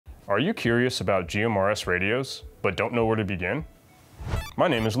Are you curious about GMRS radios, but don't know where to begin? My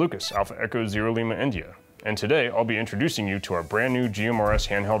name is Lucas, Alpha Echo Zero Lima India, and today I'll be introducing you to our brand new GMRS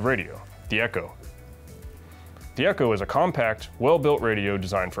handheld radio, the Echo. The Echo is a compact, well-built radio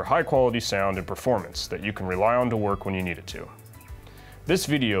designed for high-quality sound and performance that you can rely on to work when you need it to. This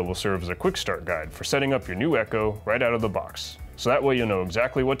video will serve as a quick start guide for setting up your new Echo right out of the box, so that way you'll know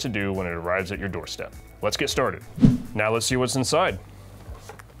exactly what to do when it arrives at your doorstep. Let's get started. Now let's see what's inside.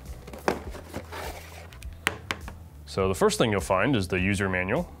 So the first thing you'll find is the user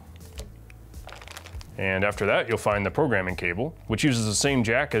manual. And after that, you'll find the programming cable, which uses the same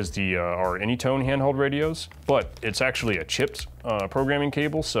jack as our AnyTone handheld radios, but it's actually a chipped programming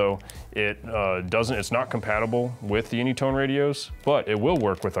cable, so it's not compatible with the AnyTone radios, but it will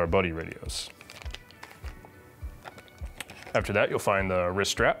work with our Buddy radios. After that, you'll find the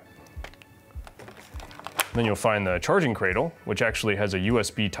wrist strap. Then you'll find the charging cradle, which actually has a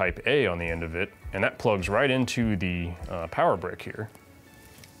USB Type A on the end of it, and that plugs right into the power brick here,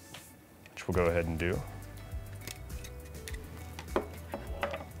 which we'll go ahead and do.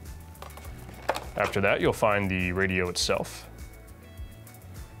 After that, you'll find the radio itself,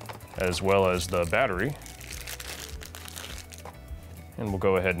 as well as the battery. And we'll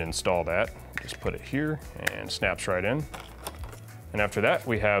go ahead and install that. Just put it here and snaps right in. And after that,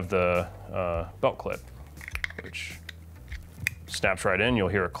 we have the belt clip, which snaps right in. You'll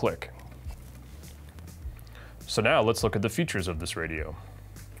hear a click. So now let's look at the features of this radio.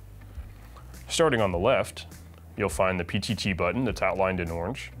 Starting on the left, you'll find the PTT button that's outlined in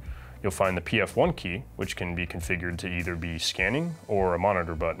orange. You'll find the PF1 key, which can be configured to either be scanning or a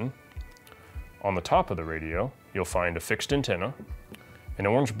monitor button. On the top of the radio, you'll find a fixed antenna, an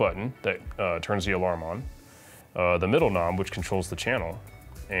orange button that turns the alarm on, the middle knob, which controls the channel,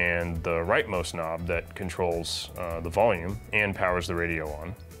 and the rightmost knob that controls the volume and powers the radio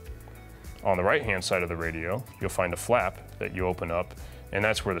on. On the right-hand side of the radio, you'll find a flap that you open up, and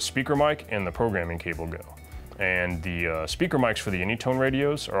that's where the speaker mic and the programming cable go. And the speaker mics for the AnyTone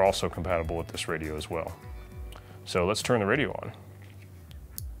radios are also compatible with this radio as well. So let's turn the radio on.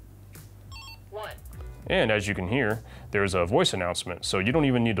 And as you can hear, there's a voice announcement, so you don't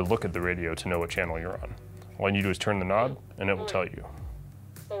even need to look at the radio to know what channel you're on. All you need to do is turn the knob, and it will tell you.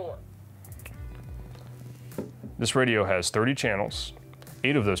 This radio has 30 channels.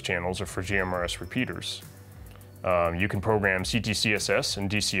 8 of those channels are for GMRS repeaters. You can program CTCSS and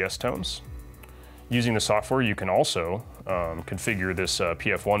DCS tones. Using the software, you can also configure this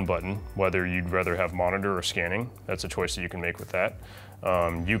PF1 button, whether you'd rather have monitor or scanning. That's a choice that you can make with that.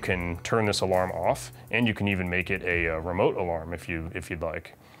 You can turn this alarm off, and you can even make it a remote alarm if you'd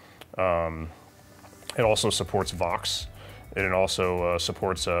like. It also supports Vox. It also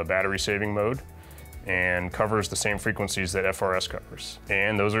supports battery saving mode, and covers the same frequencies that FRS covers.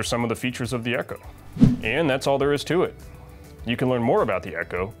 And those are some of the features of the Echo. And that's all there is to it. You can learn more about the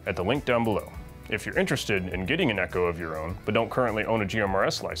Echo at the link down below. If you're interested in getting an Echo of your own, but don't currently own a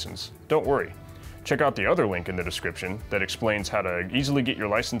GMRS license, don't worry. Check out the other link in the description that explains how to easily get your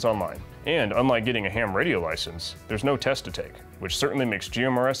license online. And unlike getting a ham radio license, there's no test to take, which certainly makes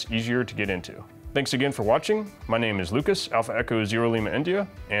GMRS easier to get into. Thanks again for watching. My name is Lucas, Alpha Echo Zero Lima India,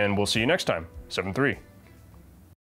 and we'll see you next time. 7-3.